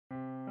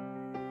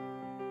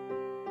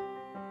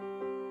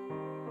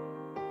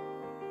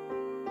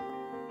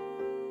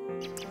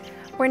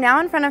We're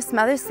now in front of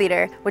Smothers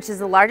Theater, which is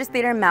the largest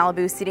theater in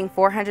Malibu, seating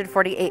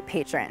 448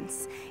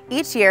 patrons.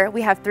 Each year,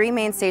 we have 3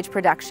 main stage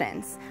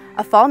productions: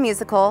 a fall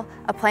musical,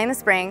 a play in the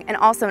spring, and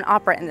also an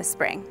opera in the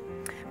spring.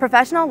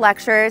 Professional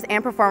lecturers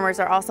and performers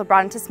are also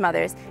brought into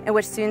Smothers, in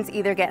which students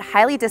either get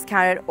highly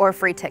discounted or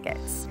free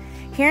tickets.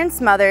 Here in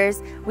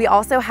Smothers, we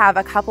also have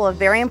a couple of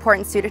very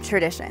important student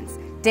traditions: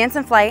 Dance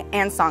and Flight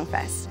and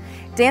Songfest.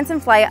 Dance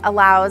and Flight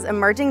allows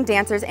emerging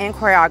dancers and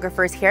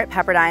choreographers here at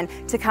Pepperdine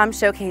to come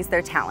showcase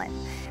their talent.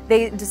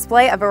 They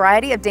display a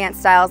variety of dance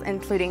styles,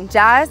 including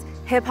jazz,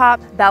 hip-hop,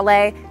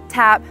 ballet,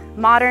 tap,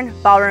 modern,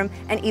 ballroom,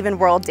 and even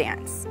world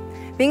dance.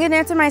 Being a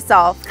dancer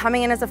myself,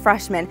 coming in as a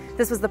freshman,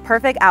 this was the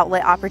perfect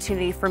outlet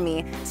opportunity for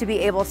me to be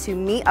able to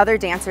meet other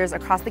dancers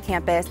across the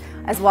campus,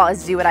 as well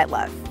as do what I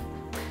love.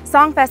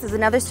 Songfest is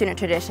another student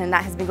tradition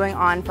that has been going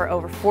on for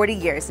over 40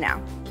 years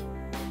now.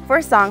 For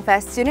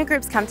Songfest, student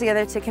groups come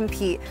together to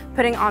compete,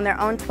 putting on their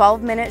own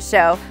 12-minute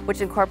show,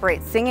 which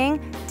incorporates singing,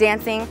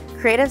 dancing,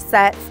 creative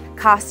sets,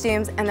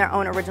 costumes, and their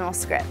own original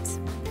script.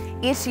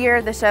 Each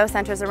year, the show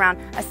centers around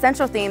a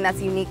central theme that's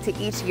unique to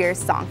each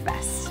year's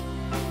Songfest.